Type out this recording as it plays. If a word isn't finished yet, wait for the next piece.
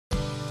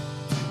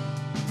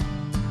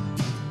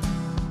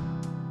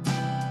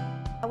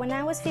When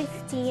I was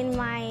 15,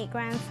 my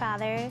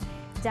grandfather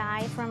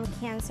died from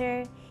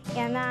cancer,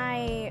 and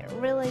I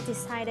really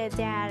decided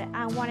that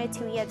I wanted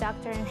to be a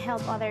doctor and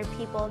help other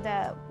people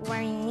that were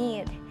in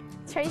need.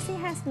 Tracy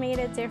has made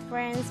a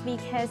difference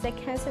because the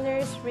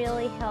counselors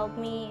really helped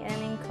me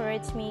and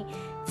encouraged me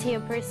to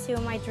pursue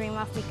my dream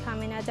of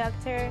becoming a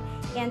doctor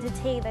and to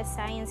take the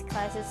science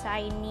classes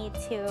I need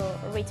to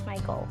reach my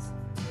goals.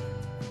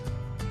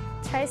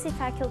 Tracy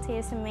faculty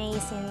is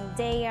amazing.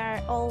 They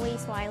are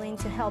always willing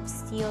to help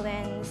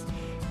students.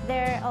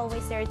 They're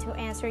always there to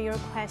answer your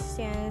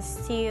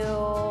questions,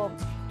 to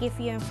give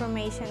you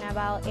information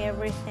about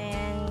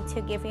everything,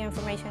 to give you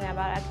information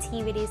about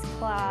activities,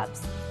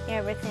 clubs,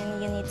 everything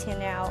you need to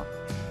know.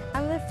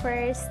 I'm the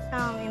first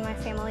in my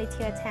family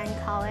to attend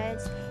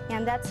college,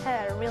 and that's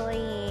a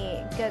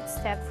really good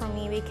step for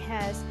me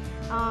because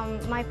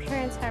my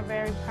parents are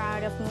very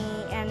proud of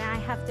me, and I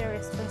have the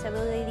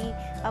responsibility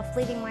of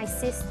leading my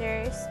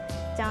sisters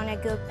down a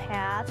good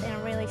path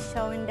and really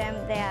showing them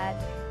that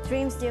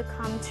dreams do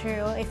come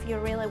true if you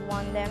really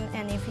want them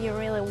and if you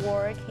really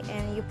work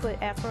and you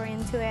put effort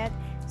into it.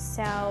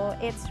 So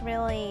it's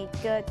really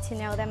good to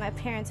know that my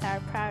parents are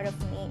proud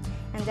of me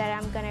and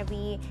that I'm gonna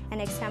be an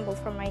example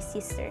for my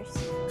sisters.